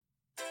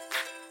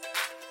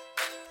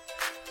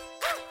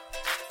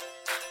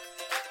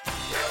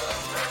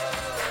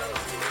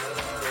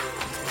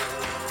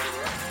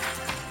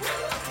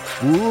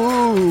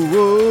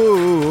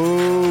Woo!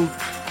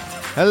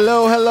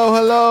 Hello, hello,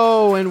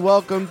 hello, and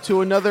welcome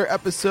to another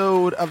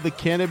episode of the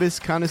Cannabis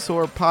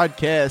Connoisseur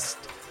Podcast.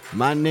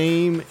 My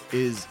name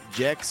is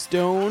Jack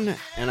Stone,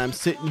 and I'm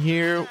sitting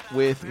here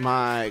with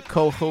my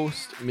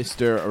co-host,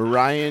 Mr.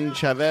 Ryan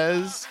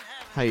Chavez.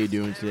 How you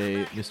doing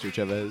today, Mr.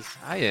 Chavez?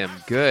 I am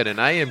good, and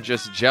I am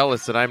just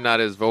jealous that I'm not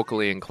as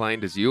vocally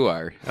inclined as you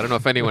are. I don't know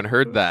if anyone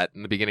heard that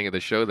in the beginning of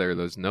the show there,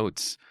 those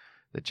notes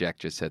that Jack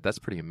just said. That's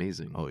pretty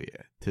amazing. Oh,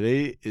 yeah.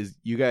 Today is,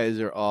 you guys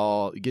are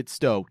all, get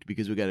stoked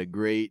because we got a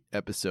great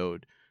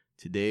episode.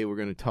 Today we're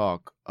going to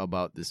talk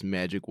about this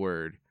magic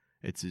word.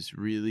 It's this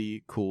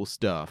really cool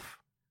stuff.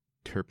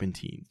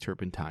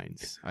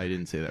 Terpentines. I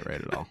didn't say that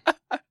right at all.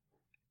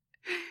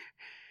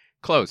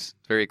 Close.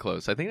 Very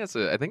close. I think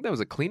that was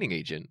a cleaning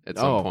agent at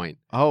some point.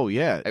 Oh,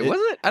 yeah.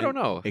 Was it? I don't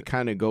know. It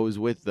kind of goes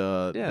with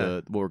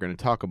the what we're going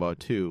to talk about,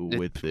 too,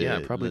 with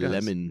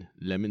the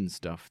lemon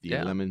stuff,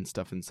 lemon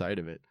stuff inside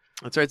of it.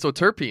 That's right. So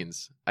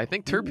terpenes. I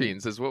think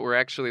terpenes is what we're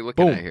actually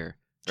looking at here.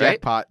 Right?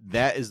 Jackpot.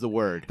 That is the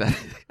word.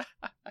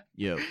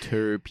 Yo,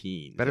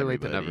 terpenes. Better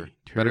late than never.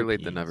 Better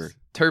late than never.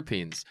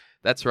 Terpenes.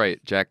 That's right,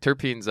 Jack.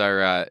 Terpenes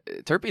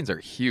are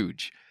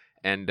huge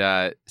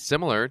and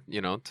similar,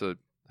 to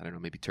I don't know,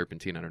 maybe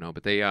turpentine. I don't know,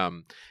 but they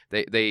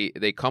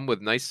come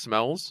with nice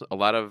smells, a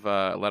lot of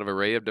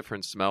array of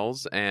different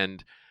smells,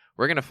 and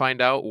we're gonna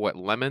find out what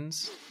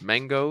lemons,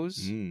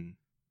 mangoes,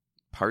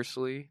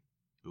 parsley,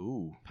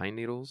 pine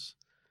needles.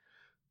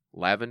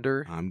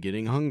 Lavender. I'm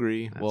getting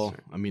hungry. Well,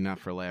 I mean, not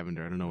for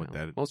lavender. I don't know what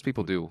that is. Most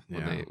people do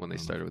when they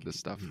started with this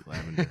stuff.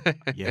 Lavender.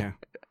 Yeah.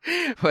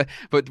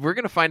 But we're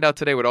going to find out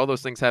today what all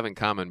those things have in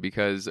common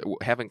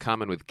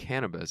with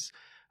cannabis.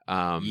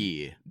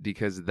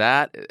 Because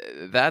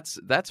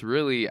that's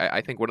really,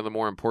 I think, one of the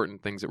more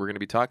important things that we're going to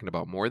be talking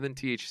about, more than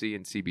THC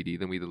and CBD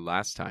than we did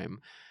last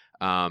time.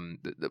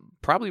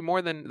 Probably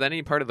more than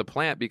any part of the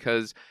plant,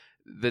 because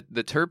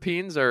the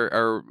terpenes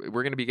are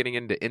we're going to be getting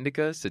into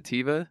Indica,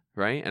 Sativa,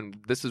 right? And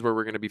this is where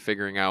we're going to be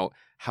figuring out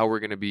how we're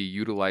going to be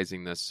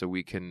utilizing this so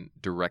we can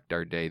direct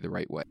our day the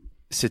right way.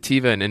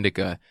 Sativa and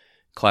Indica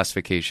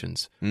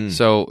classifications.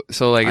 So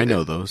like I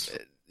know those.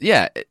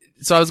 Yeah.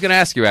 So I was going to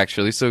ask you,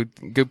 actually. So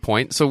good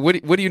point. So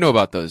what do you know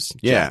about those,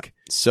 Jack? Yeah.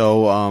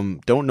 So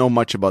don't know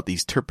much about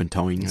these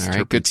terpentines. All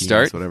right, good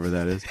start. Whatever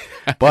that is.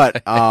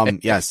 But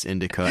yes,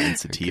 Indica and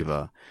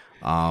Sativa.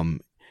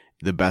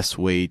 The best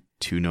way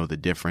to know the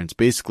difference,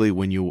 basically,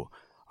 when you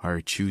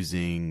are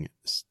choosing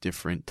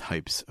different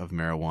types of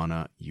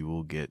marijuana, you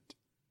will get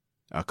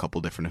a couple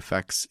different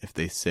effects. If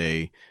they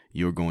say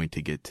you're going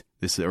to get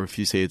this, or if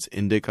you say it's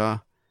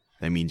Indica,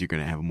 that means you're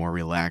going to have a more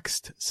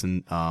relaxed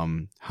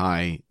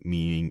high,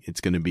 meaning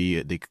it's going to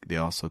be, they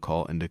also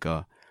call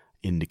Indica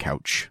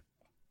couch,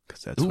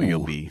 because that's where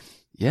you'll be.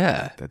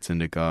 Yeah. That's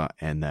Indica.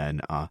 And then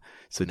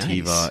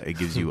Sativa, nice. It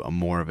gives you a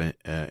more of an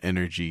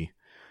energy.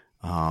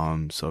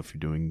 So if you're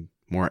doing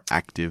more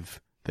active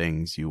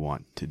things, you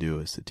want to do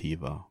a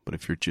Sativa. But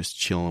if you're just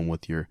chilling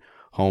with your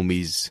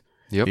homies,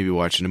 maybe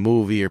watching a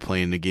movie or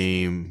playing a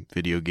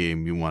video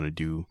game, you want to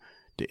do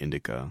the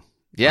Indica.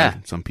 Yeah.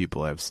 Some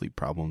people have sleep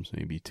problems,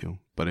 maybe too.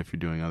 But if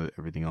you're doing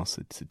everything else,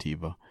 it's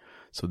Sativa.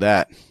 So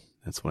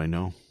that's what I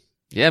know.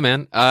 Yeah,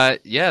 man.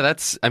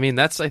 That's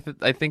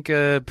I think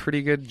a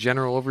pretty good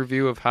general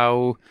overview of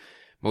how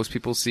most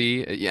people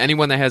see.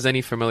 Anyone that has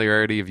any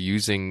familiarity of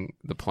using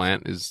the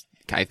plant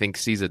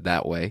sees it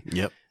that way.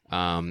 Yep.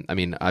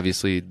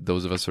 Obviously,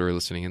 those of us who are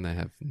listening in that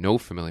have no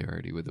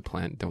familiarity with the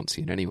plant don't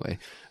see it anyway.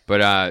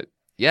 But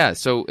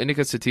so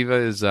Indica Sativa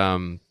is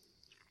how,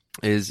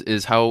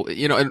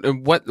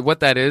 and what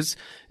that is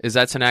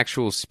that's an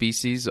actual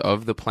species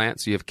of the plant.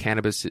 So you have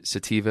Cannabis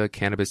Sativa,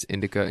 Cannabis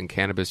Indica, and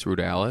Cannabis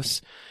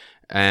ruderalis.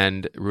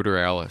 And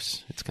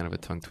ruderalis, it's kind of a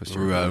tongue twister.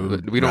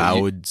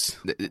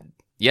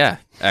 Yeah,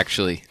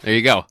 actually, there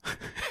you go.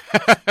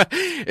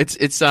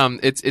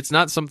 It's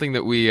not something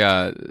that we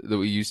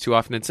use too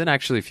often. It's in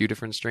actually a few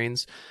different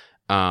strains.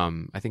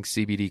 I think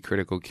CBD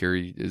Critical Cure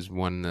is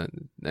one that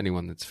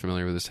anyone that's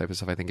familiar with this type of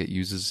stuff, I think it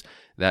uses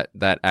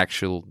that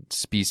actual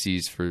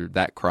species for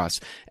that cross.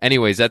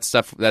 Anyways, that's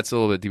stuff that's a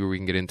little bit deeper we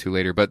can get into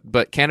later.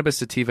 But Cannabis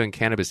Sativa and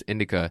Cannabis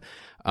Indica,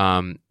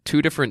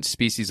 two different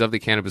species of the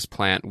cannabis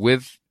plant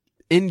with,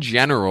 in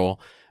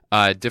general,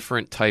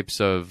 different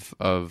types of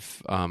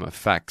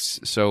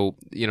effects. So,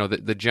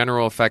 the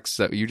general effects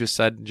that you just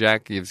said,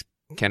 Jack, is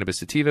Cannabis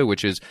Sativa,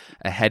 which is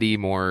a heady,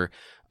 more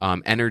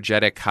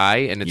energetic high,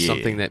 and it's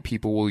something that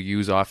people will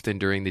use often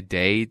during the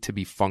day to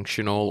be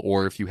functional,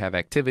 or if you have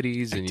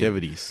activities.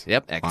 Activities.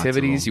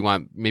 You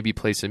want maybe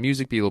play some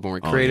music, be a little more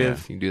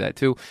creative. You can do that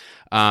too.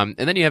 And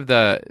then you have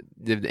the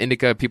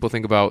Indica. People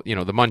think about, the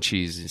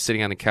munchies,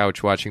 sitting on the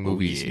couch watching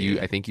movies.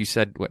 I think you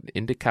said what?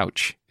 Indica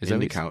couch. Is that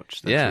Indica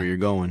couch. That's where you're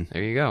going.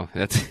 There you go.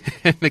 That's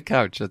the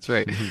couch. That's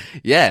right.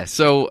 Yeah.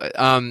 So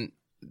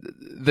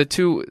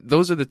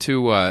those are the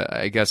two,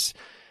 I guess,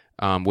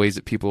 ways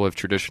that people have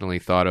traditionally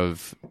thought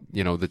of,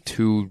 the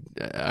two,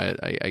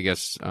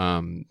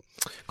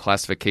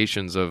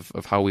 classifications of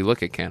how we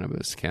look at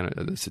cannabis,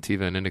 the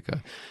sativa and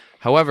indica.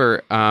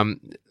 However,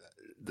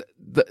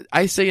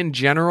 I say in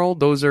general,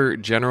 those are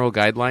general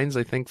guidelines.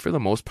 I think for the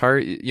most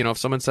part, if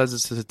someone says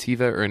it's a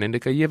sativa or an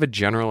indica, you have a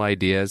general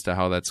idea as to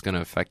how that's going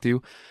to affect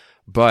you.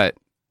 But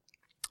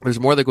there's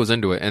more that goes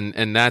into it,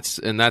 and that's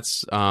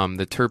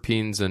the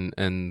terpenes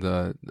and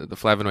the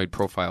flavonoid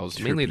profiles,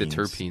 mainly the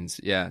terpenes.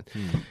 Yeah.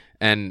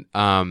 And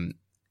are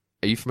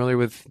you familiar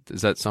with?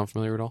 Does that sound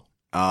familiar at all?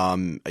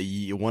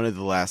 One of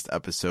the last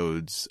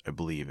episodes, I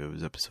believe it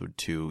was episode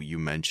 2, you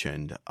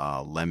mentioned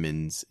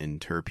lemons and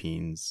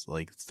terpenes.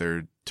 Like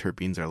their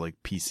terpenes are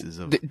like pieces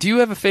of. Do you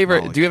have a favorite?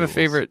 molecules. Do you have a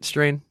favorite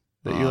strain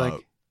that you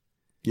like?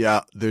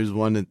 Yeah, there's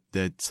one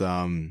that's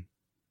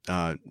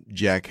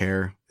Jack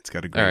Hare. It's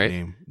got a great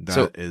name.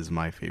 That is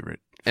my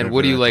favorite. And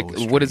what do you like?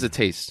 What does it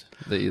taste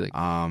that you like?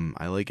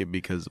 I like it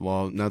because,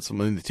 not so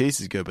much the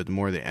taste is good, but the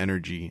more the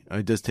energy.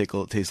 It does taste a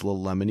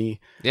little lemony.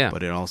 Yeah.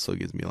 But it also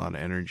gives me a lot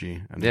of energy,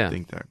 and I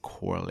think that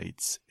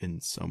correlates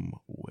in some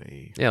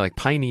way. Yeah, like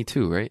piney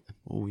too, right?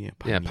 Oh yeah.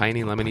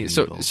 Piney, lemony.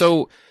 Piney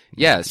So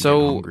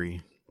I'm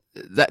hungry.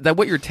 That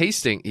what you're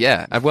tasting,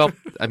 well,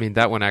 I mean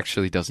that one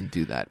actually doesn't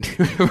do that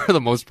for the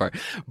most part,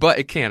 but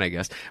it can, I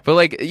guess.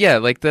 But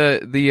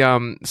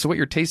the so what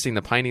you're tasting,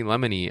 the piney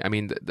lemony, I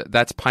mean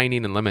that's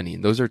pinene and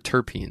limonene. Those are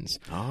terpenes.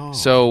 Oh,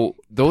 so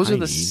those are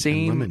the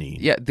same.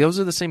 Those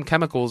are the same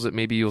chemicals that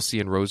maybe you'll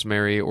see in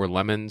rosemary or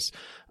lemons.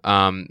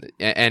 And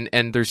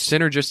there's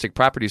synergistic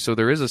properties. So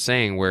there is a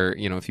saying where,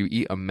 if you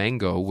eat a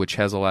mango, which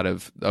has a lot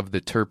of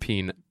the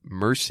terpene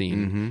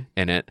myrcene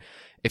in it.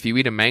 If you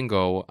eat a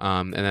mango,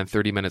 and then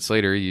 30 minutes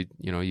later, you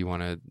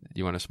want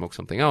to smoke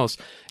something else,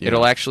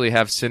 it'll actually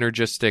have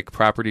synergistic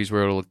properties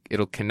where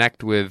it'll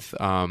connect with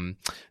the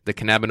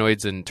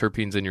cannabinoids and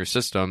terpenes in your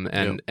system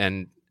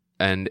and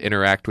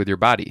interact with your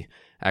body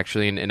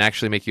actually, and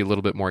actually make you a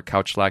little bit more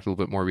couch-like, a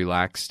little bit more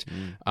relaxed.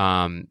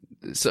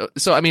 So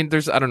I mean,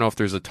 I don't know if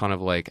there's a ton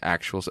of like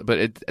actual,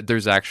 but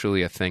there's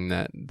actually a thing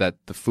that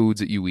the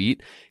foods that you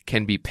eat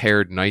can be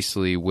paired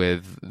nicely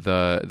with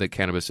the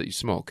cannabis that you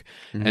smoke.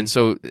 And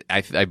so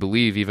I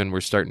believe even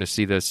we're starting to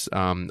see this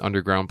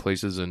underground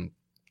places in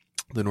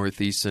the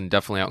Northeast and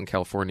definitely out in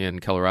California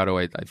and Colorado.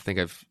 I think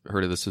I've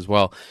heard of this as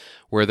well,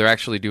 where they're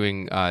actually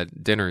doing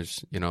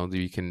dinners, that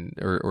you can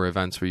or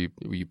events where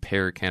you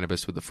pair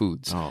cannabis with the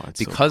foods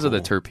because of the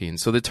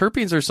terpenes. So the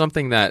terpenes are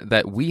something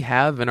that we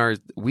have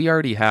we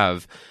already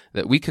have,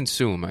 that we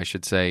consume, I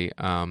should say,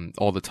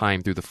 all the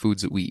time through the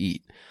foods that we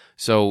eat.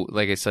 So,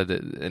 like I said,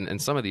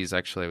 and some of these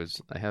actually,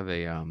 I have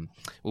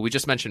we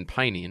just mentioned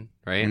pinene,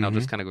 right? And I'll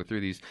just kind of go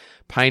through these.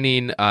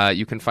 Pinene,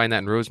 you can find that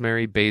in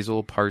rosemary,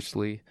 basil,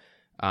 parsley.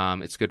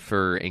 It's good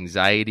for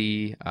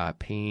anxiety,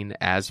 pain,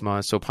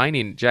 asthma. So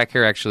pinene, Jack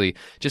Hare actually,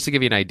 just to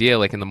give you an idea,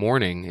 like in the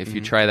morning, if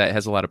you try that, it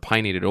has a lot of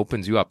pinene, it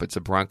opens you up. It's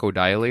a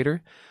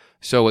bronchodilator.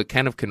 So it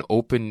kind of can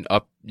open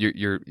up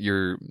your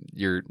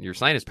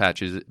sinus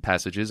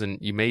passages, and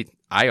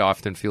I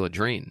often feel a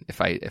drain if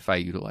I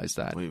utilize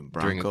that. Wait,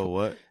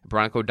 what?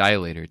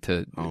 Bronchodilator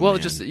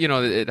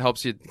it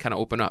helps you kind of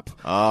open up.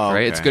 Oh,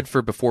 right. Okay. It's good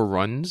for before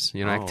runs,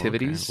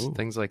 activities,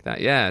 things like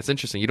that. Yeah, it's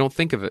interesting. You don't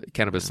think of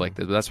cannabis like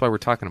that, but that's why we're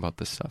talking about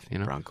this stuff.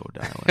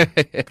 Bronchodilator.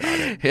 Got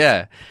it.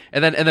 Yeah,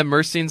 and then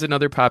myrcene's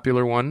another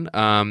popular one.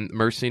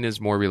 Myrcene is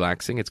more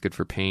relaxing. It's good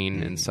for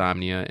pain,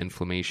 insomnia,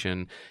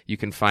 inflammation. You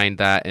can find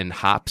that in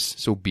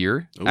hops. So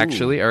beer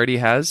actually already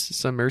has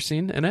some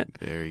myrcene in it.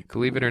 Very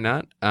cool. Believe it or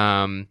not.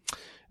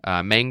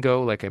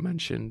 Mango, like I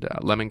mentioned,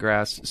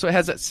 lemongrass. So it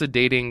has that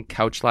sedating,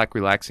 couch-like,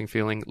 relaxing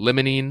feeling.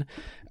 Limonene,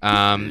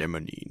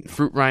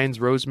 fruit rinds,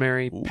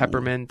 rosemary,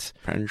 peppermint,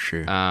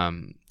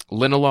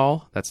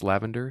 linalool, that's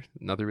lavender,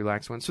 another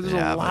relaxed one. So there's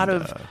a lot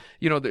of,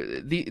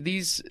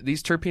 these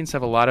terpenes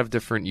have a lot of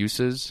different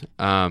uses,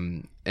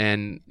 and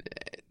a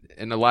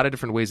lot of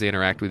different ways they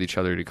interact with each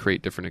other to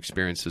create different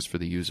experiences for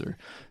the user.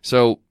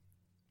 So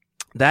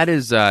that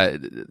is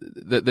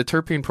the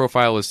terpene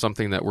profile is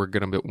something that we're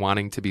going to be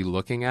wanting to be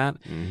looking at.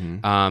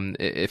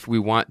 If we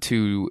want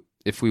to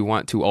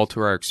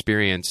alter our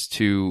experience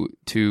to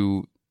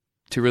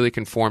really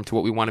conform to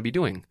what we want to be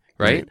doing.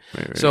 Right?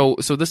 So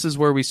this is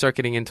where we start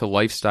getting into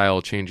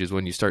lifestyle changes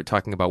when you start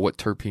talking about what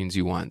terpenes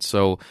you want.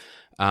 So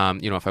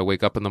if I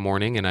wake up in the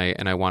morning and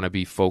I want to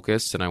be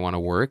focused and I want to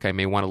work, I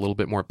may want a little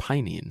bit more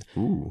pinene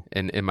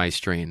in my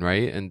strain,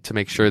 right? And to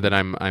make sure that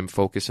I'm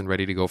focused and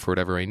ready to go for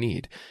whatever I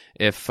need.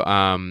 If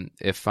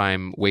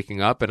I'm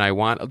waking up and I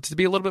want to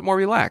be a little bit more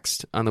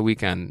relaxed on the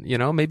weekend,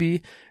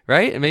 maybe,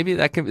 right? And maybe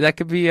that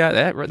could be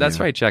that's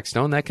right, Jack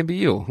Stone. That can be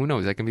you. Who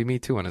knows? That can be me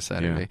too on a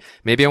Saturday. Yeah.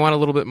 Maybe I want a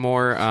little bit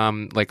more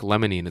like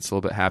limonene. It's a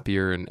little bit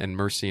happier, and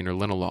myrcene or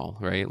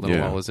linalool, right?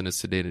 Linalool isn't as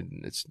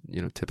sedated. It's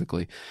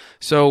typically.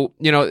 So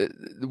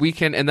we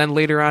can, and then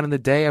later on in the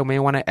day, I may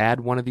want to add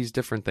one of these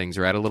different things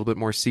or add a little bit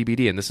more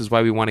CBD. And this is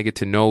why we want to get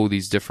to know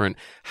these different,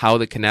 how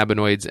the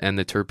cannabinoids and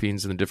the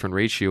terpenes and the different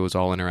ratios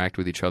all interact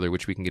with each other,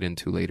 which we can get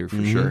into later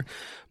for sure.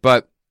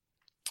 But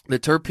the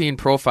terpene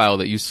profile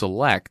that you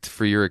select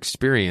for your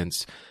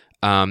experience,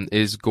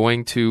 is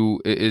going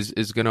to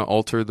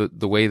alter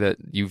the way that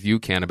you view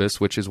cannabis,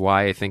 which is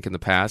why I think in the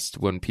past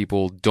when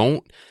people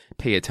don't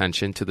pay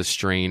attention to the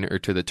strain or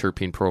to the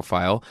terpene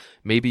profile,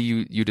 maybe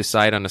you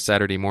decide on a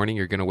Saturday morning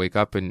you're going to wake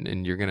up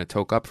and you're going to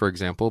toke up, for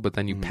example, but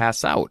then you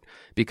pass out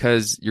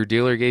because your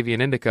dealer gave you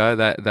an indica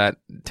that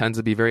tends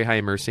to be very high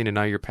in myrcene, and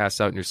now you're passed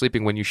out and you're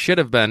sleeping when you should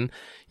have been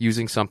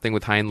using something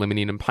with high in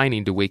limonene and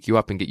pinene to wake you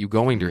up and get you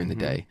going during the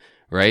day,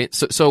 right?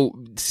 So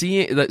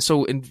seeing that,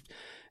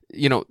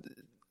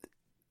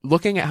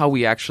 looking at how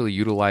we actually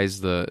utilize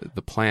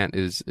the plant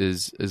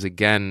is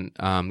again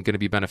going to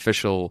be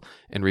beneficial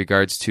in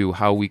regards to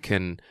how we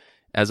can,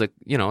 as a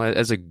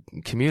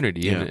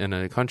community and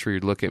a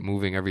country, look at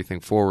moving everything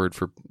forward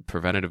for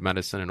preventative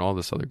medicine and all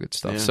this other good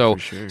stuff. Yeah, for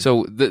sure.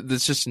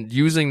 It's just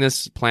using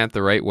this plant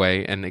the right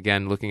way, and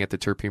again looking at the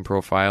terpene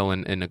profile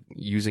and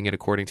using it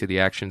according to the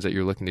actions that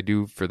you're looking to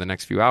do for the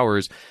next few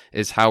hours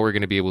is how we're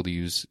going to be able to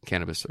use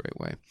cannabis the right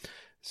way.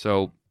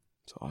 So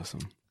it's awesome.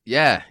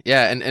 Yeah.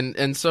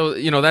 And so,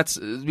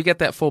 we get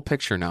that full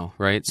picture now,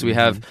 right? So we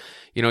have,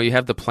 you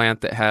have the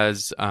plant that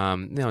has,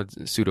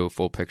 pseudo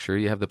full picture.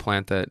 You have the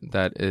plant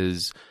that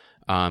is,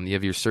 you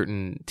have your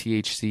certain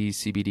THC,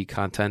 CBD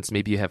contents.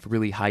 Maybe you have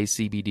really high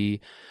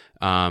CBD,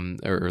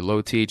 or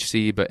low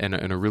THC, but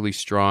and a really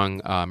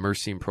strong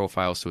myrcene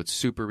profile, so it's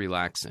super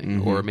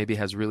relaxing. Or maybe it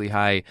has really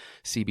high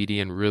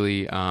CBD and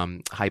really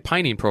high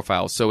pinene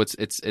profile, so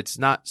it's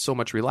not so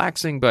much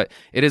relaxing, but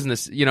it isn't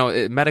this.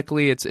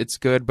 Medically it's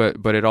good,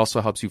 but it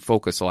also helps you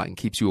focus a lot and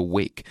keeps you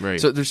awake. Right.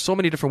 So there's so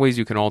many different ways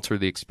you can alter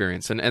the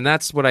experience, and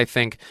that's what I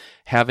think,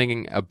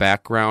 having a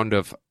background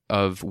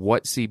of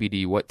what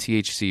CBD, what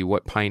THC,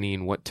 what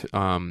pinene, what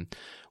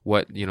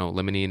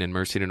limonene and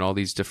myrcene and all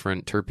these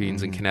different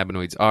terpenes and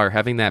cannabinoids are,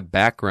 having that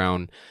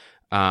background,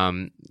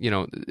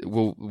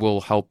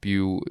 will help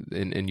you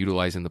in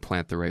utilizing the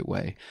plant the right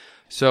way.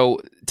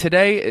 So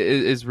today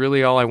is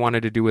really all I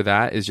wanted to do with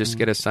that, is just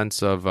get a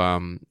sense of,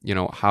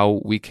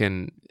 how we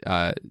can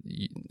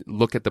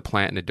look at the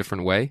plant in a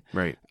different way.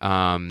 Right.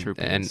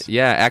 And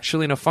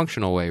actually in a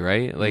functional way,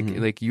 right?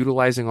 Like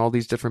utilizing all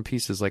these different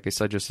pieces, like I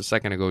said just a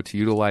second ago, to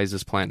utilize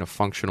this plant in a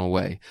functional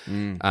way.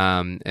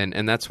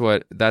 And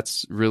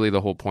that's really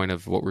the whole point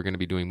of what we're going to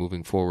be doing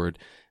moving forward.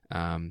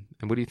 And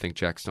what do you think,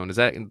 Jack Stone? Is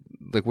that,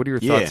 like, what are your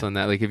thoughts on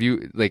that?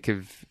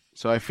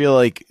 So I feel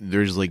like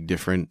there's like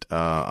different,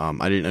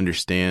 I didn't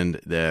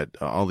understand that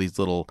all these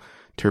little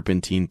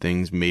terpentine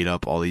things made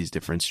up all these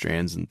different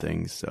strands and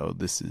things. So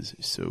this is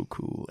so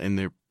cool. And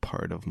they're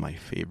part of my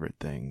favorite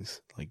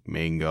things, like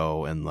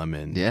mango and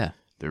lemon. Yeah.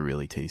 They're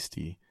really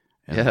tasty.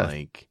 And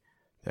like,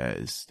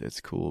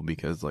 that's cool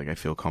because like I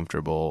feel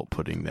comfortable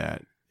putting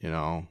that,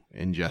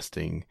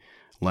 ingesting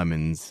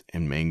lemons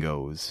and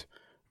mangoes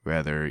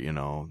rather,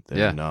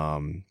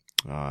 than,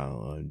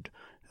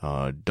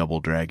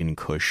 Double Dragon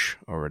Kush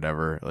or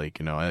whatever.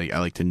 Like, I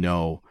like to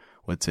know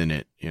what's in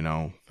it,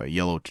 if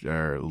yellow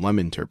or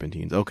lemon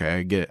terpentines. Okay,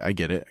 I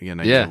get it.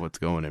 Again, I get what's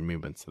going in me,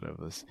 but instead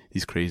of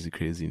these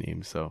crazy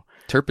names. So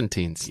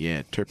terpentines.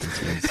 Yeah,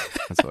 terpentines.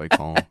 That's what I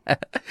call them.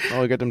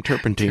 Oh, I got them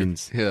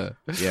terpentines. Yeah.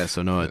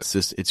 So no,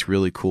 it's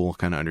really cool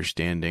kind of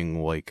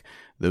understanding like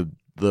the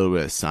little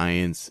bit of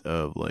science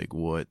of like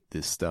what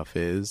this stuff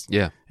is.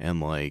 Yeah.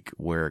 And like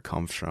where it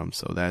comes from.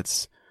 So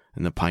that's,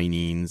 and the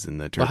pinenes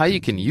and the terpenes. Well, how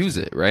you can use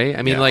it, right?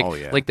 I mean,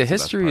 like the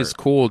history is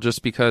cool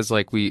just because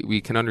like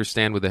we can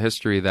understand with the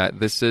history that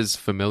this is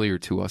familiar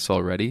to us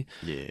already.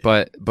 Yeah.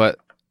 But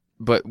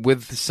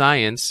with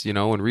science,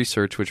 and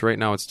research, which right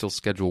now it's still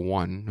Schedule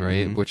 1,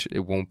 right? Which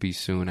it won't be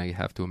soon, I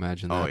have to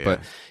imagine that.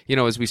 But,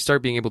 as we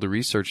start being able to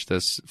research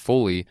this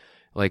fully,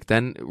 like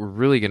then we're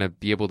really going to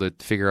be able to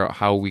figure out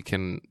how we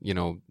can,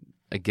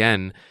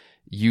 again,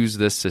 use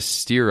this to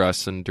steer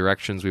us in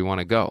directions we want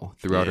to go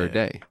throughout our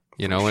day.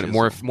 And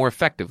more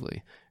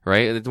effectively,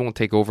 right? It won't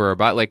take over our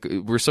body. Like,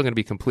 we're still going to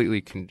be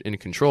completely in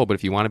control, but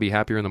if you want to be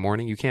happier in the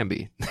morning, you can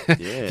be.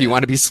 If you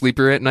want to be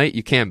sleepier at night,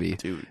 you can be.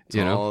 Dude, it's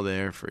all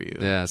there for you.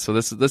 Yeah, so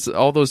this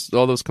all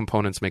those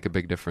components make a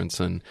big difference,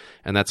 and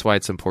that's why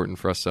it's important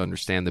for us to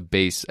understand the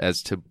base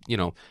as to,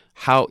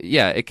 how,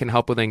 it can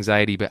help with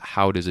anxiety, but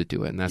how does it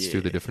do it? And that's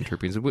through the different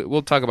terpenes.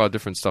 We'll talk about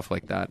different stuff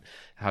like that,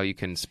 how you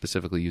can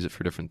specifically use it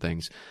for different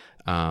things.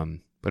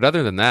 But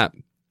other than that,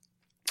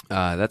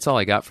 that's all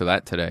I got for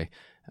that today.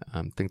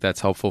 I think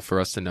that's helpful for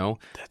us to know.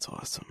 That's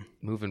awesome.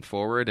 Moving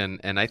forward.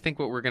 And I think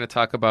what we're going to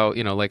talk about,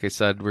 like I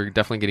said, we're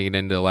definitely getting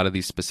into a lot of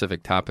these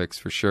specific topics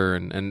for sure.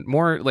 And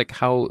more like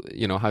how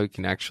you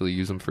can actually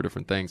use them for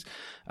different things.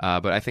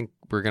 But I think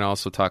we're going to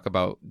also talk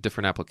about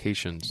different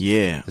applications.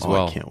 Yeah. As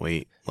well. I can't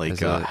wait. Like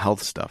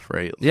health stuff,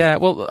 right?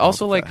 Like, well,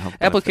 also like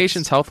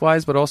applications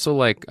health-wise, but also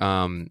like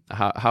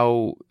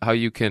how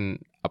you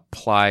can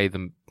apply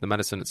the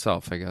medicine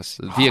itself, I guess,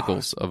 the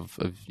vehicles of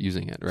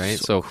using it, right?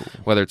 So cool.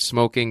 Whether it's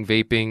smoking,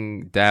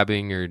 vaping,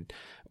 dabbing,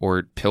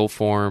 or pill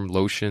form,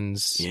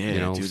 lotions,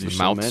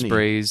 mouth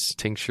sprays,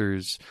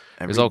 tinctures.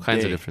 There's all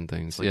kinds of different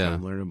things. Like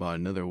I'm learning about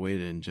another way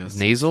to ingest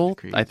nasal.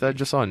 I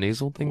just saw a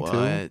nasal thing too.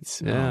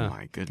 Yeah. Oh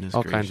my goodness.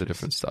 All kinds of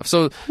different stuff.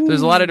 So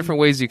there's a lot of different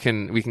ways we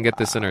can get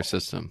this in our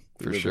system.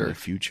 For sure. The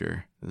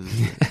future. This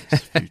is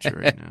the future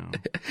right now.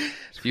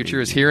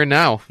 Future is here and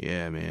now.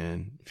 Yeah,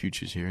 man.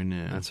 Future's here and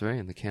now. That's right.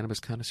 And the Cannabis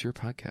Connoisseur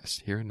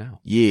Podcast, here and now.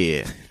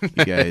 Yeah.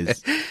 You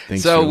guys,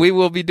 thanks. So we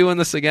will be doing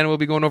this again. We'll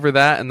be going over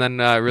that and then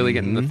really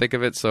getting in the thick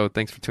of it. So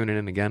thanks for tuning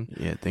in again.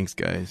 Yeah, thanks,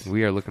 guys.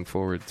 We are looking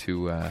forward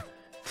to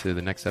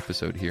the next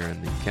episode here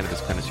in the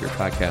Cannabis Connoisseur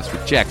Podcast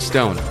with Jack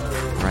Stone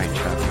and Ryan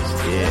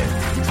Chavez.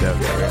 Yeah. Peace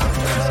out, guys.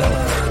 Peace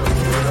out.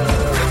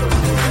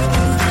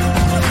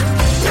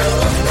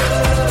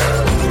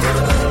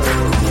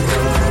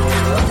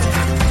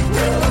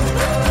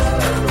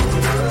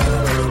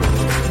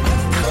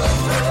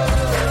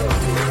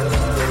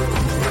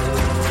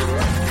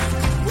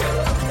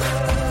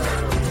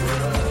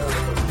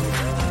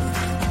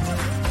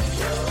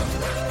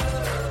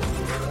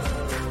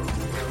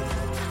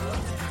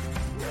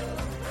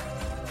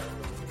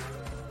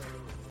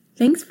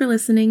 Thanks for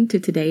listening to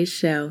today's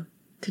show.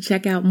 To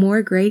check out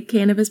more great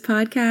cannabis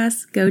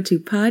podcasts, go to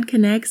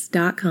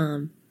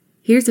podconnects.com.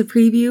 Here's a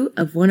preview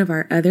of one of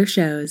our other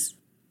shows.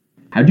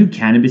 How do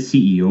cannabis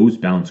CEOs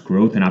balance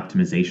growth and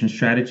optimization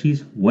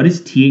strategies? What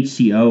is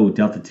THCO,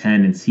 Delta-10,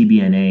 and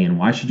CBNA, and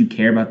why should you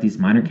care about these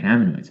minor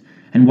cannabinoids?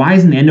 And why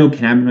isn't the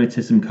endocannabinoid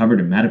system covered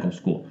in medical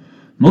school?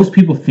 Most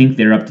people think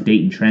they're up to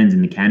date in trends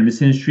in the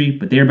cannabis industry,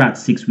 but they're about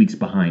 6 weeks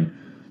behind.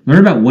 Learn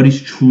about what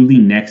is truly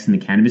next in the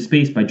cannabis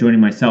space by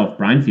joining myself,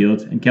 Brian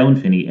Fields, and Kellen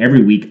Finney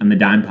every week on the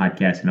Dime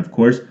Podcast and, of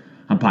course,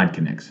 on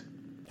PodConnects.